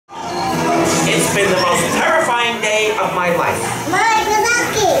It's been the most terrifying day of my life.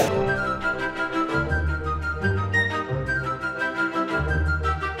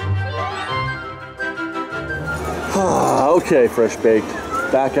 Okay, Fresh Baked,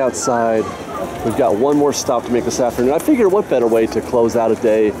 back outside. We've got one more stop to make this afternoon. I figured what better way to close out a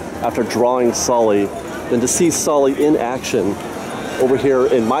day after drawing Sulley than to see Sulley in action over here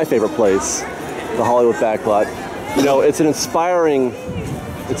in my favorite place, the Hollywood Backlot. You know, it's an inspiring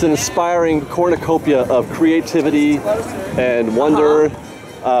cornucopia of creativity and wonder.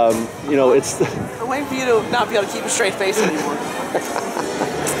 You know, it's... I'm waiting for you to not be able to keep a straight face anymore.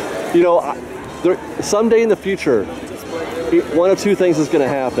 You know, someday in the future, one of two things is going to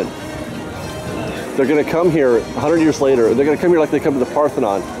happen. They're going to come here 100 years later, and they're going to come here like they come to the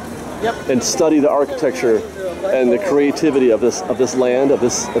Parthenon, and study the architecture and the creativity of this land, of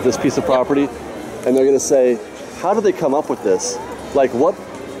this piece of property, and they're going to say, how did they come up with this? Like, what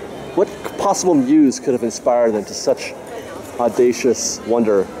possible muse could have inspired them to such audacious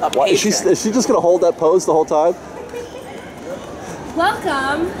wonder? Why, is she just going to hold that pose the whole time?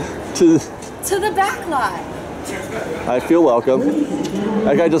 Welcome to the Backlot. I feel welcome.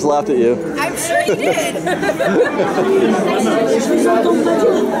 That guy just laughed at you. I'm sure he did.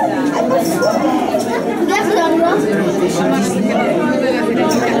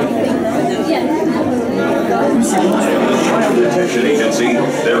 Detection Agency,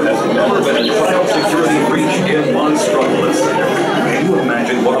 there has never been a child security breach in Monstropolis. Can you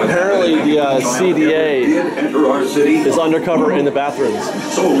imagine what apparently the CDA is undercover in the bathrooms.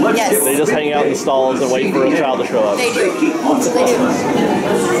 So let's They just hang out in stalls and wait for a child to show up.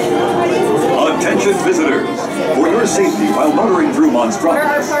 Attention visitors, for your safety while motoring through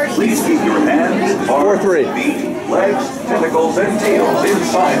Monstropolis, please keep your hands, arms, feet, legs, tentacles, and tails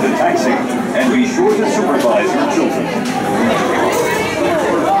inside the taxi, and be sure to supervise your children.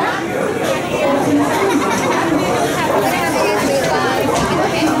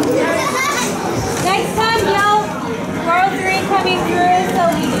 Next time, yell, World 3 coming through,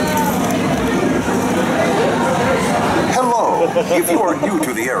 Sulley. Hello. If you are new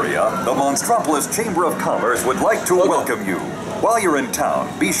to the area, the Monstropolis Chamber of Commerce would like to welcome you. While you're in town,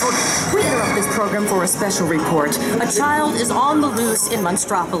 be sure to... We interrupt this program for a special report. A child is on the loose in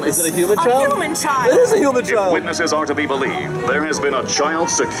Monstropolis. Is it a human child? A human child! It is a human child! If witnesses are to be believed, there has been a child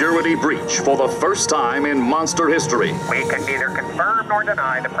security breach for the first time in monster history. We can neither confirm nor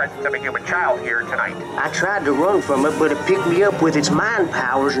deny the presence of a human child here tonight. I tried to run from it, but it picked me up with its mind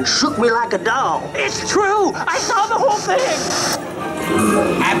powers and shook me like a dog. It's true! I saw the whole thing!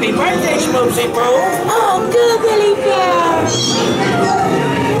 Happy birthday, Schmoopsy Bro! Oh, good, Billy Bear!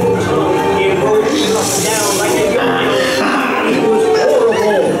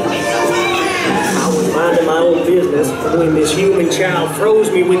 I was minding my own business when this human child froze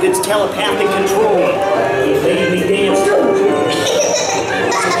me with its telepathic control. It made me dance.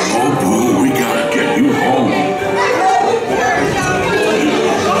 Oh, boo, we gotta get you home.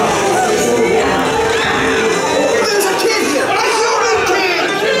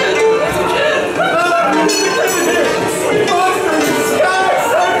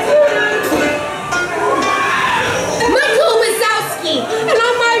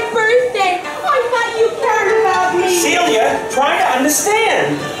 Try to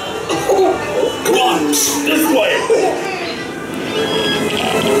understand. Come on, this way.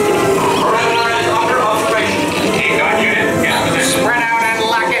 All right, under observation. Take on unit. Get position. Spread out and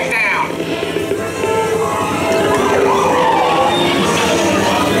lock it down.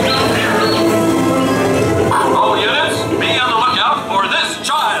 All units, be on the lookout for this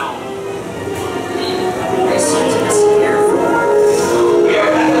child.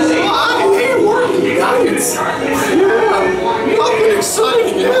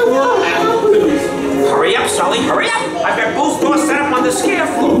 Hurry up, Sulley, hurry up! I've got both doors set up on the scare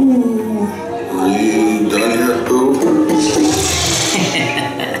floor. Are you done yet, boo?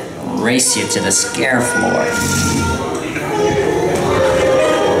 Race you to the scare floor.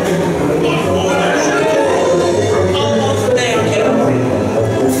 Almost there, kiddo.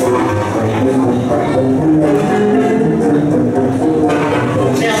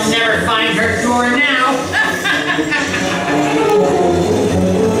 They'll never find her door now.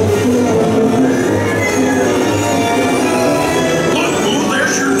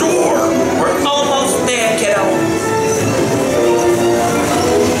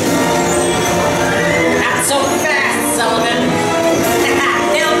 Not so fast,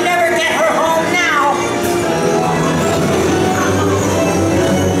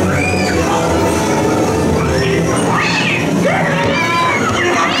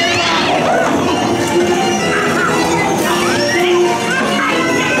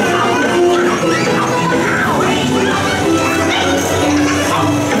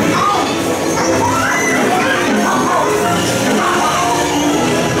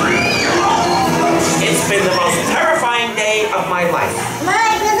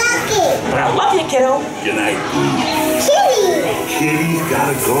 I love you, kiddo. Good night. Kitty's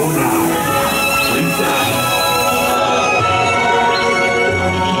gotta go now. Sleep time.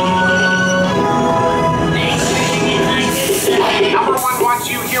 Number one wants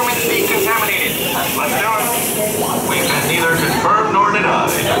you humans decontaminated. Let's do it. We can neither confirm nor deny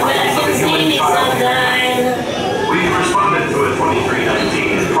the presence of a human child. We've responded to a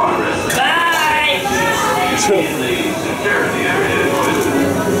 2319 in progress. Bye! In the security area,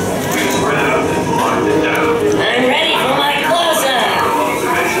 we've spread out and locked it down. I'm ready for my close-up.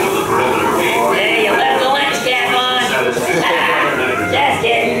 Observation of the perimeter. Hey, you left the ledge cap on. Just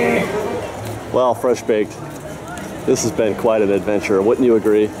kidding. Well, Fresh Baked, this has been quite an adventure. Wouldn't you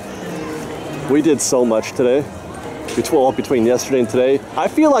agree? We did so much today. Between yesterday and today, I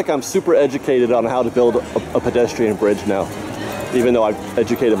feel like I'm super educated on how to build a pedestrian bridge now, even though I've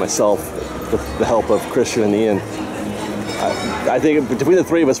educated myself with the help of Christian and Ian. I think between the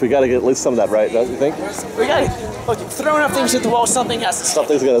three of us, we got to get at least some of that right, don't you think? We got to, look, throwing up things at the wall, something has to stick.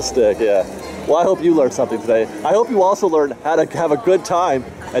 Something's going to stick, yeah. Well, I hope you learned something today. I hope you also learned how to have a good time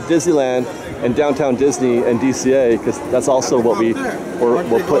at Disneyland and downtown Disney and DCA, because that's also what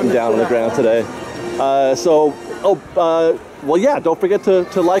we're putting down on the ground today. Well, yeah, don't forget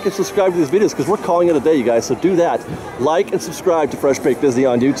to like and subscribe to these videos, because we're calling it a day, you guys, so do that. Like and subscribe to Fresh Baked Disney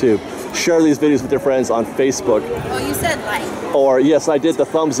on YouTube. Share these videos with your friends on Facebook. Oh, you said like. Or, yes, I did the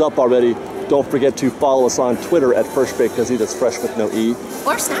thumbs up already. Don't forget to follow us on Twitter at Fresh Baked Disney, that's fresh with no E.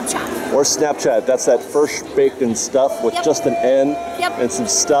 Or Snapchat. Or Snapchat, that's that Fresh Baked and stuff with just an N and some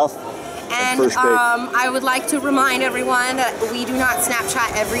stuff. And I would like to remind everyone that we do not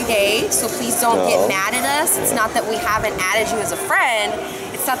Snapchat every day, so please don't get mad at us. It's not that we haven't added you as a friend,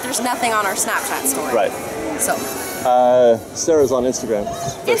 it's that there's nothing on our Snapchat story. Right. So. Sarah's on Instagram.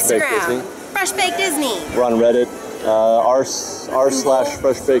 Fresh Baked Disney. We're on Reddit.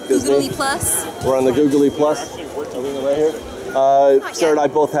 r/Fresh Baked Disney. Googly Plus. We're on the Googly Plus. Right here. Sarah and I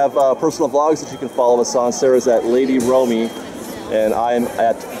both have personal vlogs that you can follow us on. Sarah's at Lady Romy, and I'm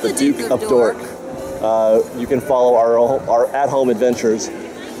at the Duke of Dork. You can follow our at-home adventures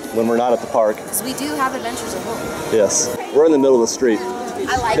when we're not at the park. Because we do have adventures at home. Yes. We're in the middle of the street.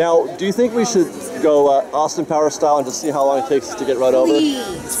 I like Now, do you think we should go Austin Power style and just see how long it takes us to get right over?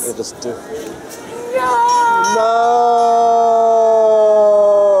 Please. We'll just do. No!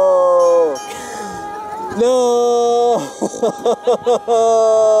 No!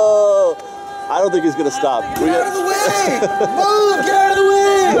 I don't think he's gonna stop. Get out of the way! Move! Get out of the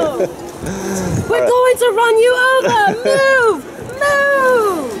way! We're going to run you over! Move!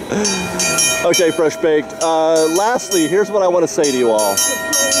 Move! Okay, Fresh Baked. Lastly, here's what I want to say to you all.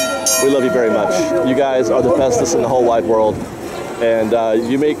 We love you very much. You guys are the bestest in the whole wide world, and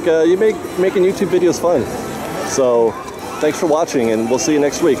you make making YouTube videos fun. So, thanks for watching, and we'll see you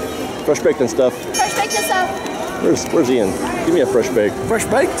next week. Fresh Baked and stuff. Fresh Baked and stuff. Where's Ian? Give me a Fresh Baked. Fresh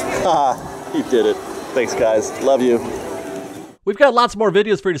Baked? He did it. Thanks, guys. Love you. We've got lots more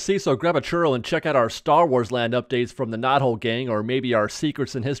videos for you to see, so grab a churro and check out our Star Wars Land updates from the Knothole Gang, or maybe our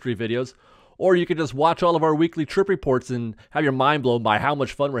Secrets in History videos. Or you can just watch all of our weekly trip reports and have your mind blown by how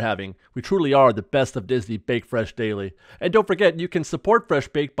much fun we're having. We truly are the best of Disney Baked Fresh Daily. And don't forget, you can support Fresh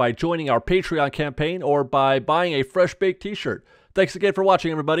Baked by joining our Patreon campaign or by buying a Fresh Baked t-shirt. Thanks again for watching,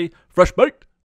 everybody. Fresh Baked!